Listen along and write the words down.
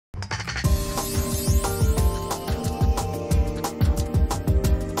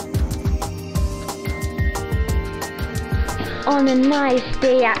on a nice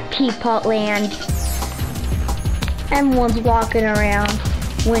day at Teapot Land. Everyone's walking around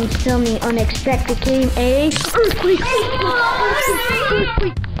when something unexpected came. Earthquake!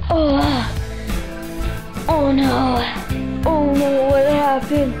 Oh no! Oh no! What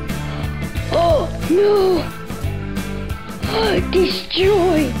happened? Oh no!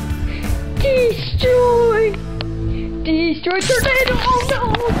 Destroy! Destroy! Destroy tornado! Oh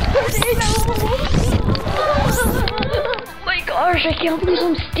no! Tornado! Oh my gosh! I can't believe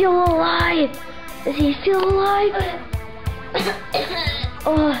I'm still alive. Is he still alive?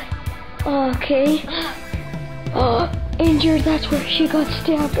 Okay. Injured, that's where she got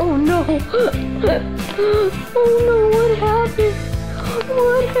stabbed. Oh no. Oh no, what happened?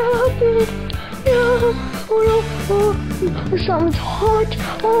 What happened? No. Oh no. Oh, something's hot.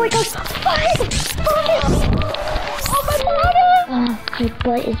 Oh my gosh. Fire! Fire! Oh my body! My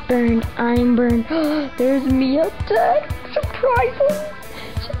butt is burned. I'm burned. There's me outside. Surprising.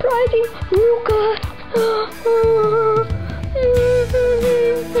 Luca.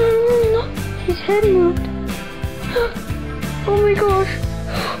 His head moved. Oh my gosh.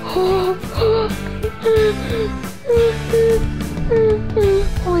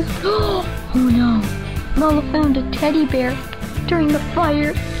 Oh no. Mala found a teddy bear during the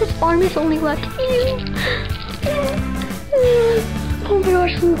fire. His arm is only left here. Oh my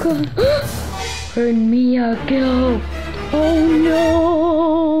gosh, Luca. Where'd Mia go? Oh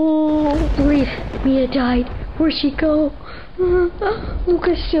no. Please, Mia died. Where'd she go?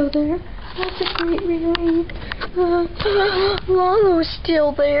 Luca's still there. That's a great relief. Lalo's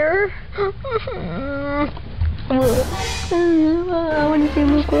still there. I want to see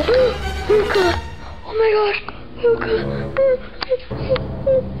Luca. Luca! Oh my gosh! Luca!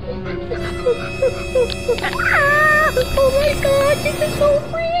 Oh my god! This is so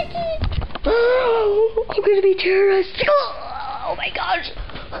freaky! I'm gonna be terrorized. Oh my gosh!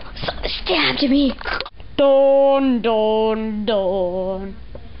 Someone stabbed me. Don.